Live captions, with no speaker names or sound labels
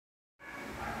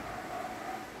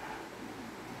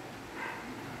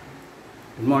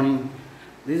Good morning.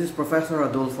 This is Professor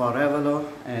Adolfo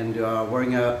Arevalo, and we're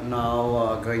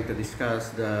now going to discuss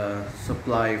the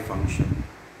supply function.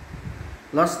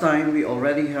 Last time we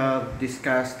already have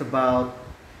discussed about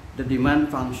the demand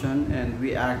function, and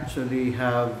we actually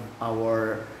have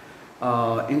our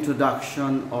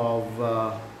introduction of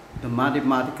the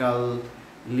mathematical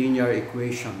linear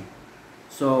equation.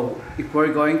 So if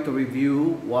we're going to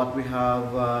review what we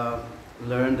have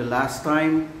learned the last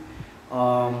time,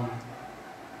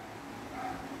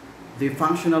 the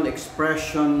functional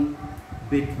expression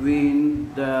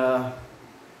between the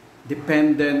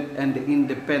dependent and the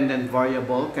independent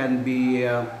variable can be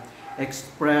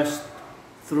expressed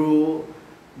through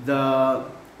the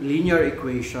linear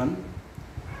equation,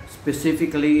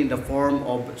 specifically in the form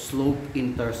of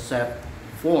slope-intercept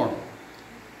form.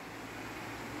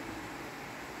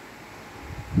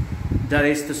 That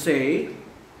is to say,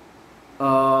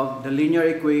 the linear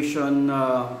equation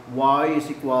y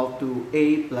is equal to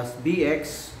a plus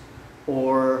bx,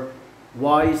 or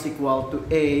y is equal to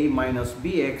a minus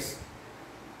bx,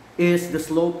 is the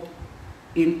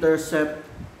slope-intercept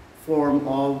form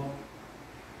of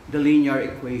the linear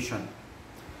equation.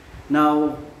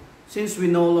 Now, since we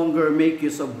no longer make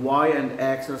use of y and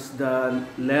x as the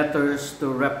letters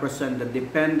to represent the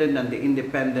dependent and the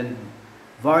independent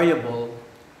variable,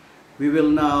 we will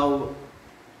now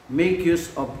make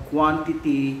use of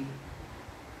quantity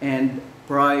and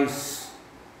price,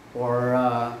 or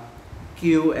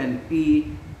Q and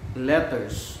P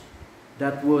letters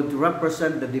that would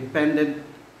represent the dependent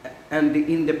and the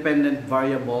independent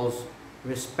variables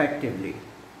respectively.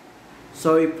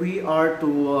 So if we are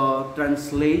to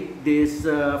translate this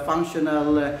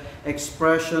functional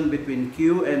expression between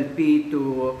Q and P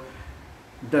to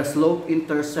the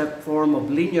slope-intercept form of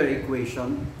linear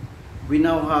equation, we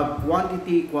now have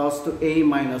quantity equals to A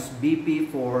minus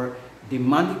BP for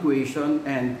demand equation,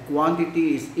 and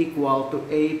quantity is equal to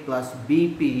A plus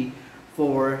BP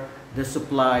for the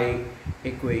supply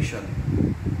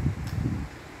equation.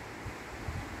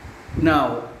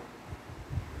 Now,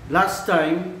 last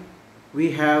time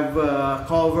we have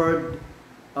covered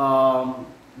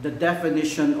the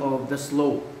definition of the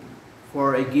slope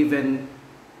for a given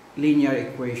linear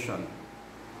equation.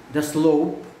 The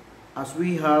slope, as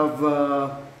we have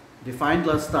defined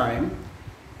last time,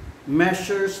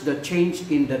 measures the change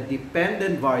in the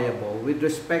dependent variable with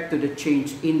respect to the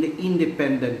change in the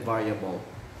independent variable.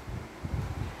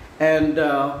 And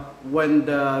when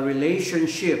the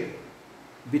relationship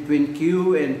between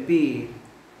Q and P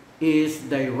is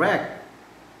direct,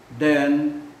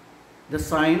 then the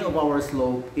sign of our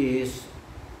slope is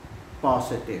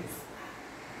positive.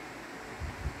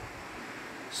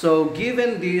 So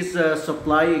given this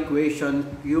supply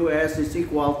equation, US is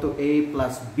equal to A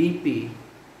plus BP,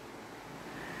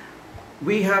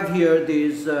 we have here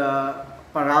these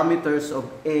parameters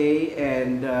of A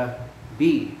and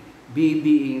B. B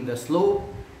being the slope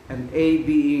and A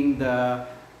being the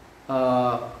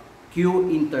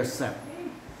Q-intercept.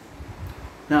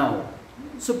 Now,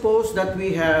 suppose that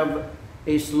we have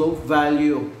a slope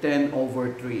value of 10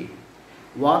 over 3.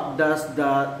 What does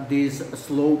this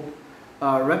slope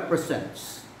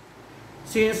represents?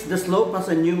 Since the slope has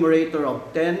a numerator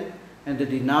of 10 and the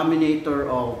denominator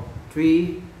of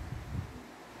 3,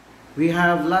 we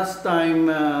have last time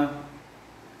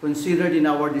considered in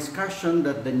our discussion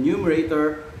that the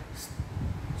numerator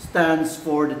stands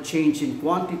for the change in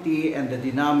quantity and the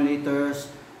denominator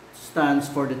stands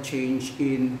for the change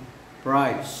in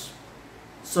price.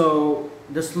 So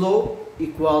the slope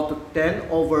equal to 10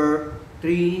 over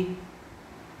 3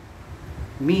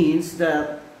 means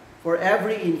that for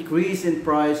every increase in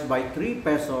price by 3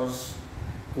 pesos,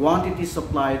 quantity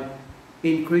supplied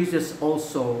increases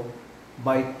also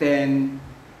by 10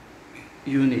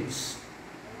 units.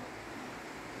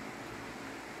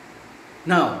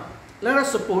 Now, let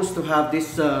us suppose to have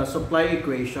this supply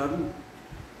equation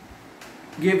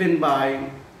given by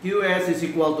QS is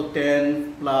equal to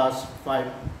 10 plus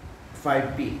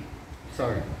 5P.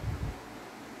 Sorry.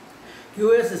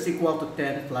 QS is equal to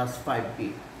 10 plus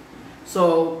 5P.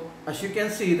 So, as you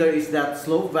can see, there is that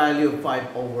slope value of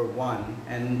 5 over 1.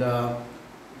 And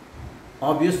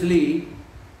obviously,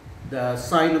 the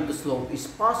sign of the slope is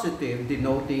positive,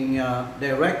 denoting a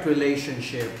direct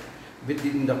relationship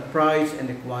between the price and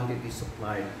the quantity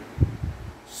supplied.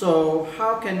 So,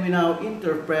 how can we now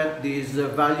interpret this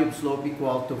value of slope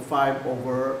equal to 5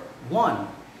 over 1?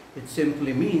 It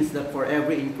simply means that for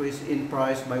every increase in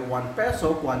price by 1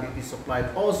 peso, quantity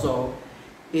supplied also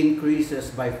increases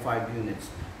by 5 units.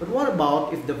 But what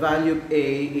about if the value of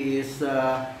A is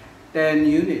 10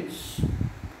 units?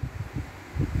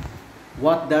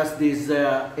 what does this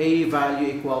A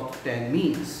value equal to 10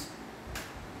 means?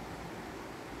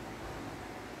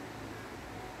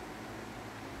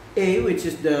 A, which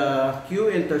is the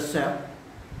Q-intercept,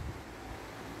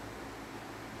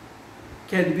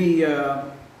 can be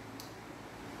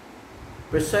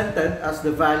presented as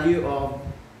the value of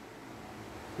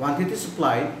quantity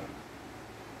supplied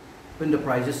when the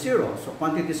price is 0. So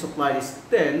quantity supplied is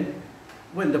 10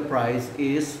 when the price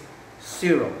is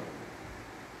 0.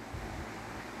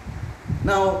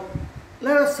 Now,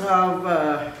 let us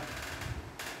have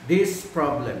this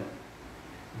problem.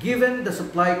 Given the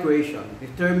supply equation,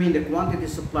 determine the quantity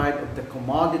supplied of the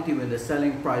commodity when the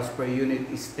selling price per unit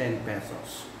is 10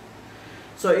 pesos.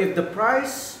 So if the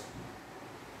price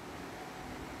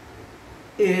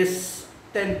is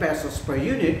 10 pesos per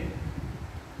unit,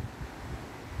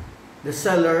 the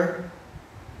seller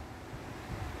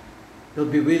will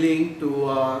be willing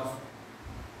to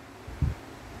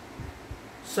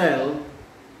sell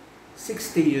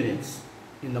 60 units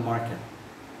in the market.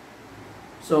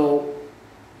 So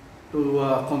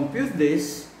to compute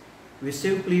this, we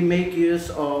simply make use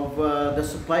of the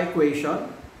supply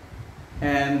equation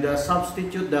and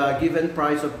substitute the given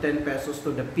price of 10 pesos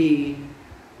to the P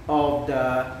of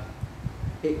the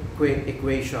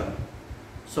equation.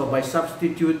 So by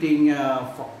substituting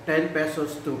 10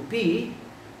 pesos to P,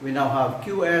 we now have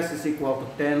QS is equal to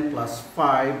 10 plus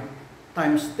 5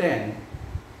 times 10,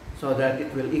 so that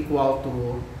it will equal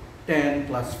to 10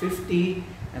 plus 50,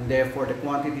 and therefore the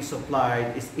quantity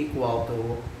supplied is equal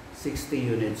to 60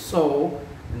 units. So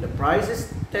when the price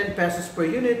is 10 pesos per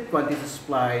unit, quantity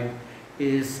supplied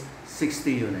is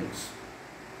 60 units.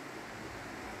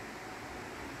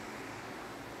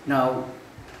 Now,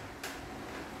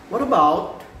 what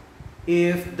about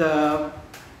if the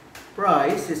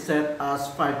price is set as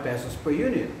 5 pesos per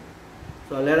unit?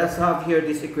 So let us have here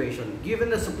this equation. Given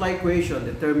the supply equation,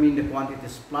 determine the quantity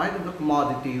supplied of the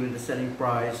commodity when the selling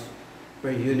price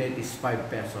per unit is 5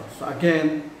 pesos. So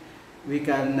again, we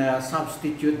can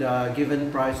substitute the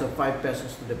given price of 5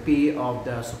 pesos to the P of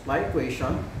the supply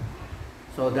equation,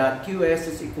 so that QS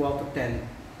is equal to 10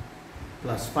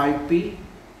 plus 5P.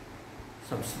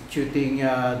 Substituting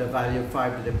the value of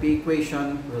 5 to the P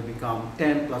equation will become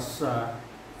 10 plus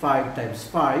 5 times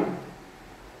 5.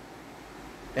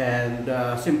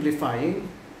 And simplifying,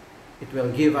 it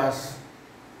will give us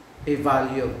a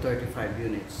value of 35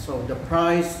 units. So the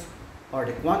price, or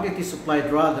the quantity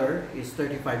supplied rather, is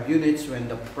 35 units when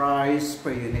the price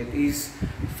per unit is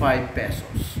 5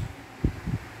 pesos.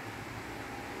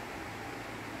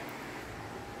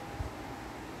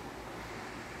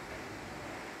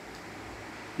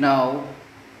 Now,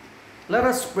 let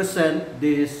us present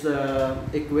this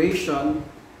equation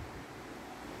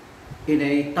in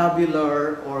a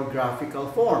tabular or graphical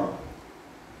form.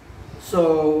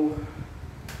 So,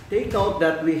 take note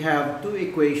that we have two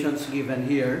equations given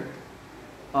here.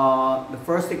 The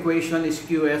first equation is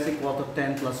QS equal to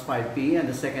 10 plus 5P, and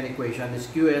the second equation is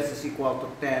QS is equal to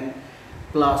 10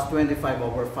 plus 25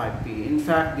 over 5P. In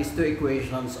fact, these two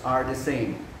equations are the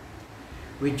same.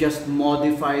 We just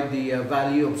modified the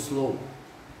value of slope.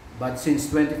 But since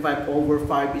 25 over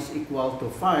 5 is equal to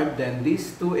 5, then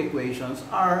these two equations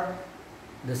are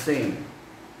the same.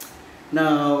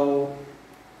 Now,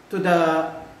 to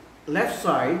the left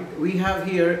side, we have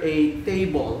here a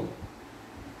table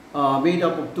made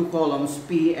up of two columns,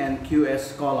 P and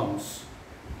QS columns.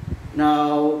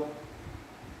 Now,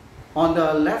 on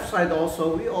the left side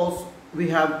also, we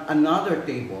have another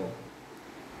table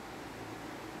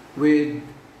with,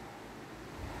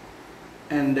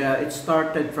 and it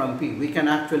started from P. We can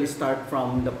actually start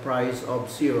from the price of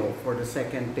 0 for the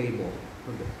second table,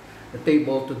 the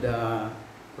table to the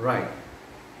right.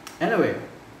 Anyway,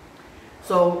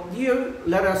 so here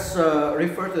let us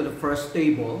refer to the first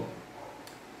table.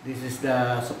 This is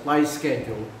the supply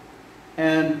schedule,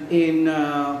 and in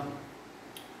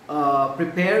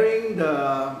preparing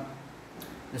the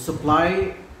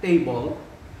supply table,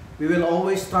 we will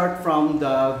always start from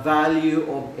the value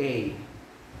of A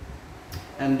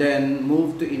and then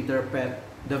move to interpret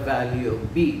the value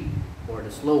of B, or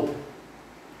the slope.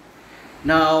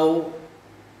 Now,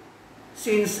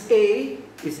 since A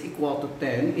is equal to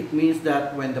 10, it means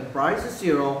that when the price is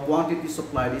 0, quantity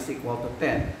supplied is equal to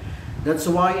 10. That's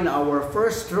why in our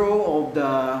first row of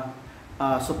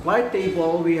the supply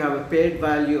table, we have a paired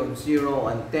value of 0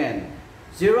 and 10.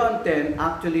 0 and 10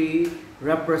 actually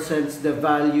represents the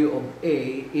value of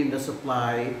A in the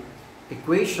supply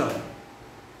equation.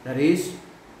 That is,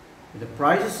 the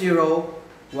price is 0,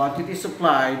 quantity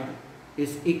supplied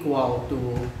is equal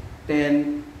to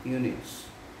 10 units.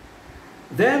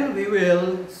 Then we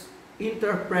will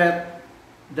interpret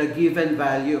the given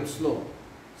value of slope.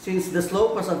 Since the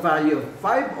slope has a value of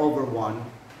 5/1,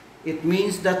 it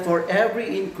means that for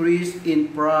every increase in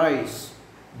price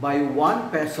by 1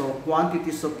 peso,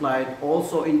 quantity supplied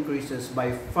also increases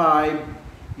by 5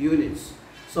 units.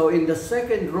 So in the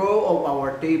second row of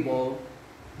our table,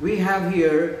 we have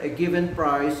here a given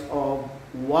price of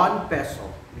 1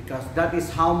 peso because that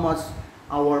is how much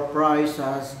our price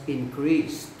has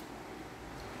increased.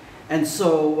 And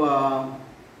so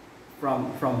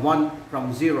from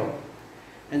 0.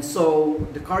 And so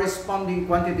the corresponding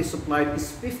quantity supplied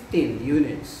is 15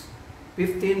 units.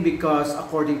 15 because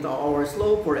according to our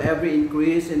slope, for every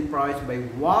increase in price by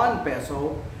 1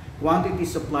 peso, quantity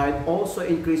supplied also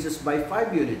increases by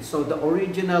 5 units. So the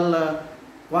original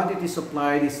quantity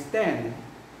supplied is 10.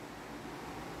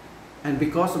 And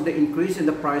because of the increase in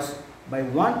the price by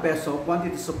 1 peso,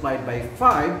 quantity supplied by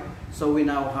 5, so we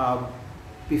now have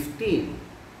 15.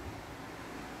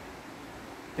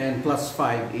 10 plus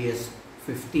 5 is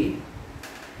 15.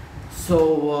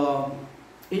 So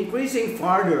increasing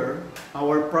further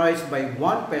our price by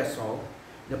 1 peso,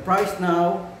 the price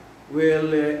now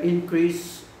will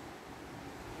increase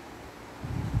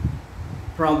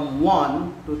from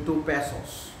 1 to 2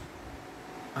 pesos.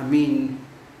 I mean,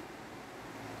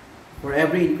 for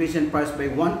every increase in price by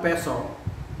 1 peso,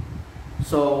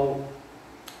 so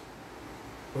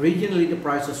originally the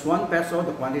price was 1 peso,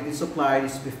 the quantity supplied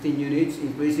is 15 units.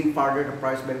 Increasing further the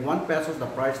price by 1 peso, the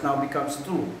price now becomes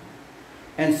 2.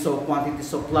 And so quantity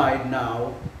supplied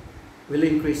now will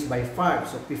increase by 5.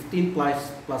 So 15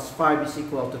 plus 5 is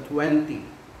equal to 20.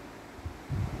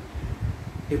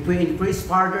 If we increase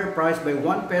further price by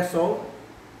 1 peso,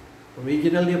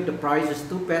 originally if the price is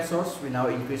 2 pesos, we now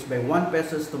increase by 1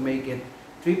 pesos to make it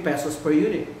 3 pesos per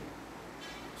unit.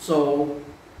 So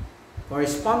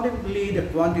correspondingly,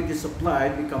 the quantity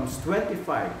supplied becomes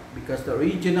 25 because the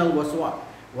original was what?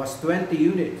 Was 20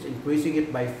 units. Increasing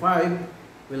it by 5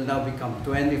 will now become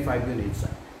 25 units,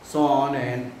 so on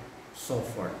and so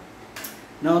forth.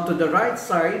 Now to the right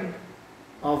side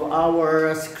of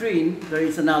our screen, there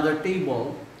is another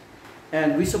table,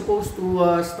 and we're supposed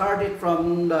to start it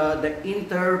from the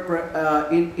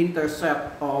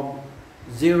intercept of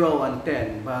 0 and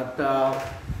 10. But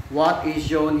what is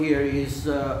shown here is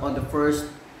on the first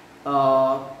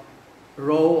row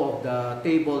of the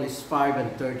table is 5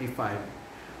 and 35.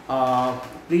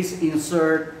 Please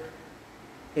insert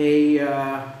a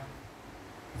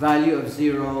value of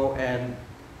 0 and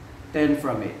 10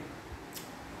 from it.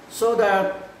 So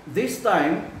that this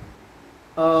time,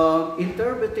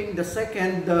 interpreting the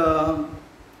second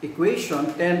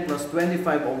equation, 10 plus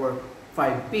 25 over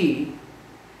 5p,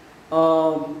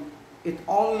 it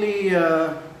only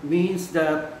means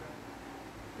that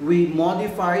we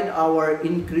modified our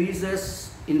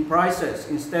increases in prices.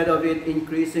 Instead of it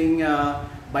increasing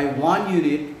by 1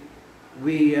 unit,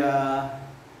 we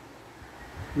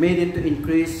made it to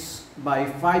increase by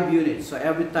 5 units. So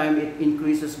every time it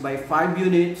increases by 5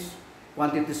 units,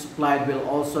 quantity supplied will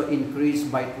also increase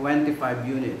by 25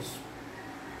 units.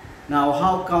 Now,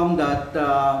 how come that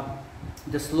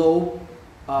the slope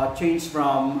changed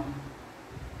from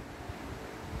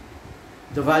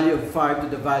the value of 5 to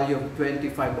the value of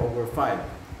 25 over 5?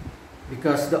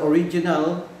 Because the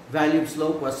original value of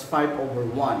slope was 5 over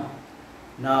 1.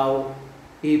 Now,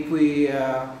 if we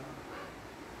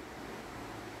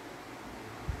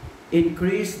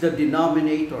increase the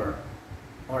denominator,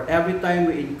 or every time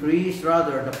we increase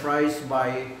rather the price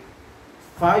by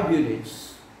 5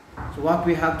 units, so what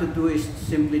we have to do is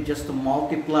simply just to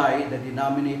multiply the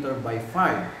denominator by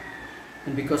 5.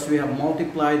 And because we have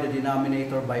multiplied the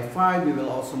denominator by 5, we will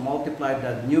also multiply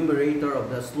the numerator of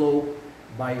the slope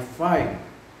by 5.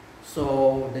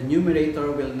 So the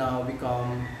numerator will now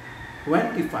become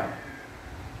 25.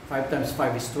 5 times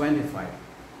 5 is 25.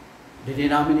 The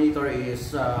denominator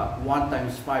is 1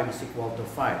 times 5 is equal to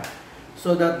 5.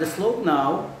 So that the slope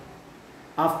now,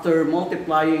 after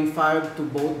multiplying 5 to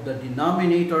both the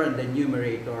denominator and the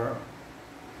numerator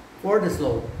for the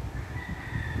slope,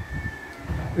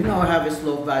 we now have a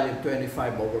slope value of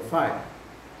 25 over 5.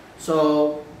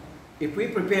 So if we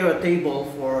prepare a table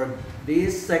for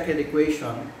this second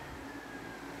equation,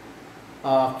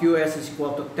 QS is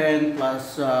equal to 10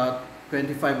 plus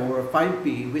 25 over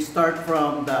 5p, we start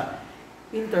from the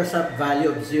intercept value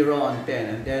of 0 and 10,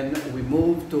 and then we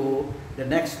move to the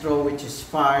next row, which is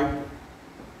 5,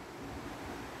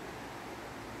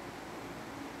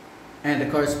 and the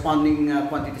corresponding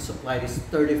quantity supplied is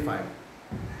 35.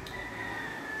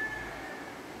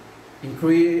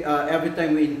 Every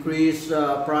time we increase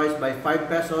price by 5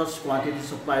 pesos, quantity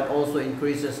supplied also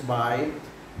increases by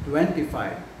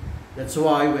 25. That's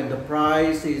why when the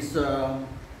price is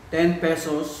 10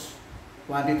 pesos,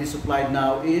 quantity supplied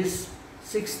now is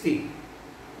 60,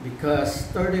 because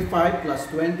 35 plus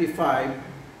 25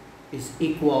 is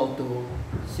equal to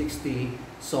 60,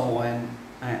 so on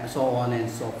and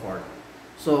so forth.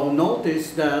 So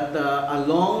notice that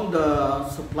along the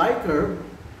supply curve,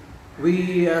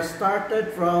 we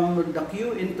started from the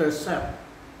Q-intercept,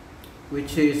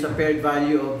 which is a paired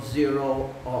value of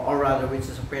 0, or rather, which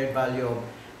is a paired value of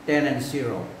 10 and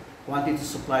 0. Quantity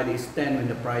supplied is 10 when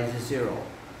the price is 0.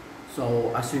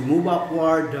 So as we move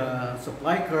upward the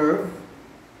supply curve,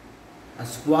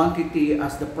 as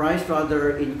the price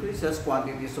rather increases,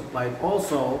 quantity supplied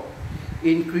also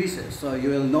increases. So you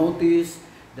will notice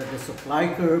that the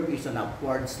supply curve is an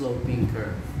upward sloping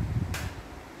curve.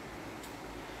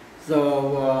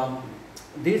 So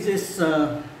this is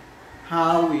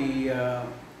how we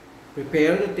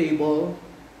prepare the table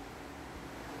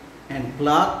and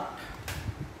plot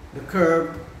the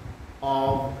curve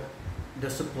of the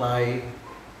supply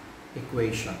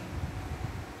equation.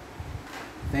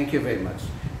 Thank you very much.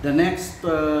 The next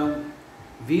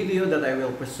video that I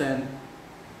will present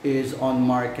is on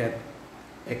market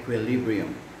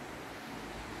equilibrium.